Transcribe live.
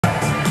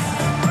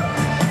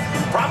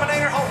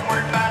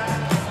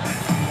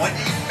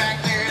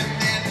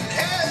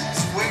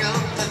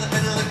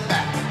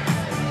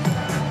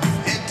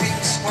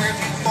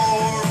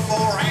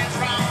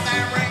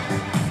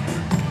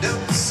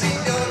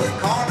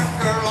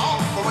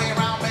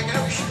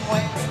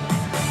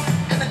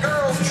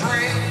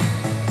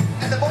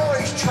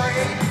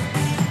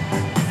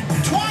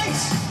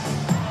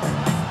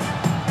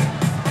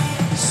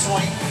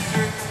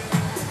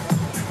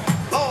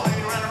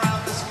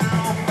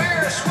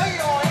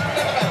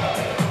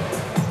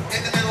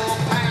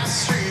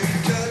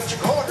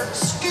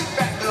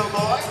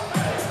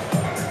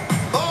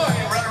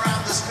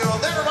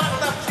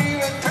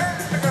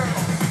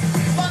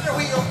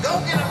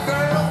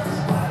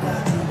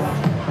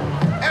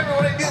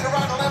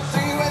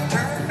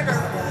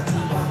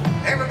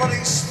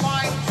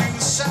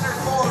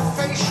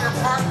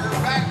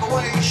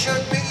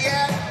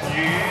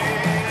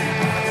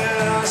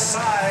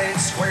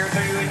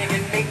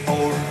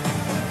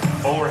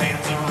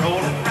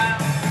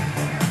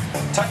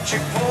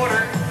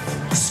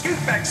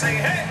say,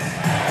 hey!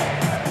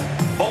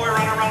 Boy,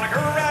 run around a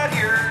girl right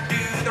here, do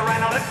the right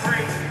on left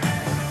ring.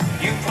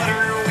 You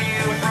flutter a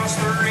wheel across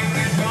the ring,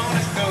 you're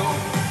gonna go.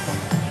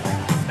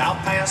 Now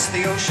past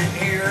the ocean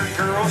here,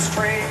 girls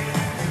trade.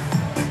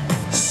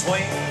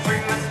 Swing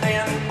through and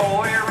then,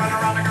 boy, run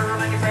around a girl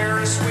in your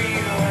Ferris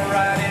wheel,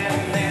 right in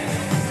and then.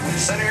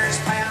 Centers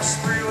pass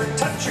through and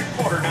touch your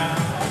quarter now.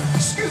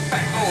 Scoot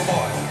back, oh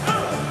boy.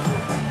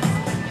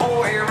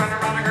 Boy, run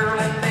around a girl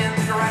and then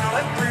right on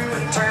left through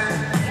and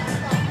turn.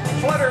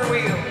 Flutter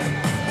wheel.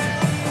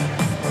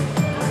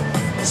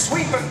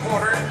 Sweep a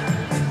quarter.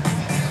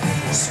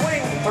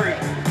 Swing through.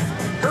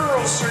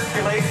 Girls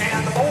circulate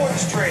and the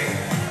boys trade.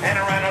 And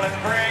around a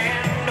left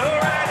grand.